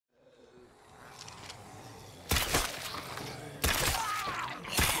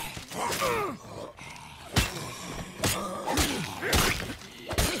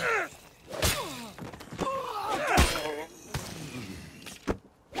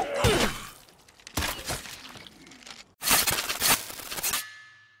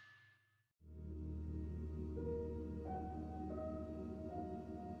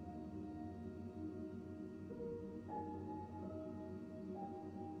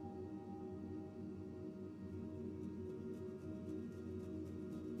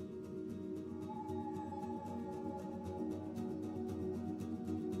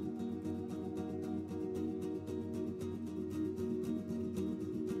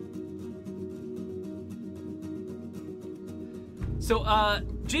So,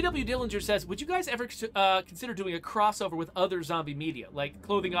 JW Dillinger says, would you guys ever consider doing a crossover with other zombie media, like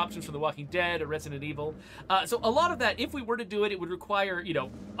clothing options from The Walking Dead or Resident Evil? So a lot of that, if we were to do it, it would require, you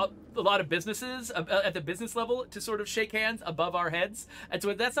know, a lot of businesses at the business level to sort of shake hands above our heads. And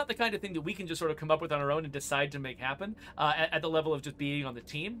so that's not the kind of thing that we can just sort of come up with on our own and decide to make happen at the level of just being on the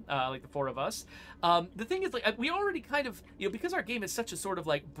team, like the four of us. The thing is, like, we already kind of, you know, because our game is such a sort of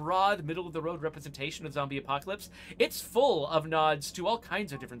like broad, middle-of-the-road representation of zombie apocalypse, it's full of nods to all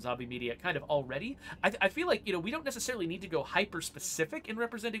kinds of different zombie media kind of already. I feel like, you know, we don't necessarily need to go hyper-specific in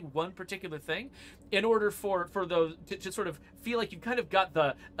representing one particular thing in order for those to sort of feel like you've kind of got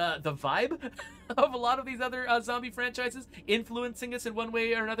the vibe of a lot of these other zombie franchises influencing us in one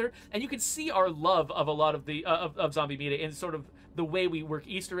way or another. And you can see our love of a lot of the of zombie media in sort of the way we work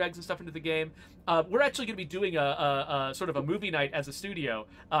Easter eggs and stuff into the game. We're actually going to be doing a sort of a movie night as a studio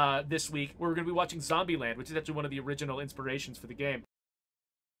this week, where we're going to be watching Zombieland, which is actually one of the original inspirations for the game.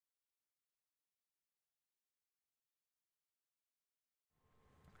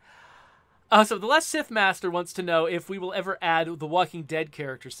 So the Last Sith Master wants to know if we will ever add the Walking Dead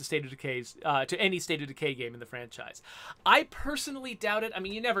characters to State of Decay's to any State of Decay game in the franchise. I personally doubt it. I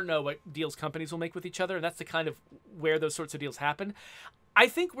mean, you never know what deals companies will make with each other, and that's the kind of where those sorts of deals happen. I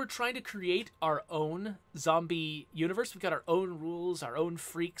think we're trying to create our own zombie universe. We've got our own rules, our own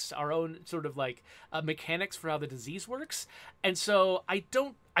freaks, our own sort of like mechanics for how the disease works, and so I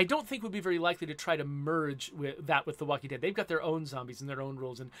don't think we'd be very likely to try to merge with The Walking Dead. They've got their own zombies and their own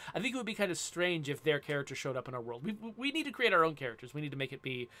rules, and I think it would be kind of strange if their characters showed up in our world. We need to create our own characters. We need to make it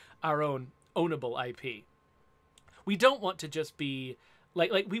be our own ownable IP. We don't want to just be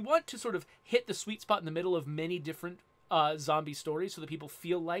like we want to sort of hit the sweet spot in the middle of many different zombie stories so that people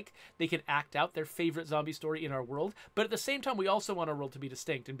feel like they can act out their favorite zombie story in our world. But at the same time, we also want our world to be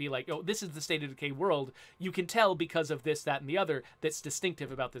distinct and be like, oh, this is the State of Decay world. You can tell because of this, that, and the other that's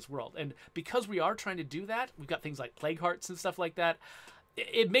distinctive about this world. And because we are trying to do that, we've got things like Plague Hearts and stuff like that.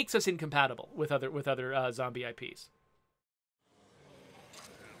 It makes us incompatible with other zombie IPs.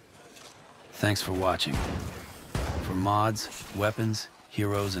 Thanks for watching. For mods, weapons,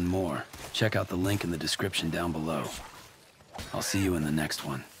 heroes, and more, check out the link in the description down below. I'll see you in the next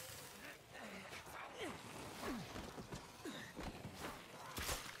one.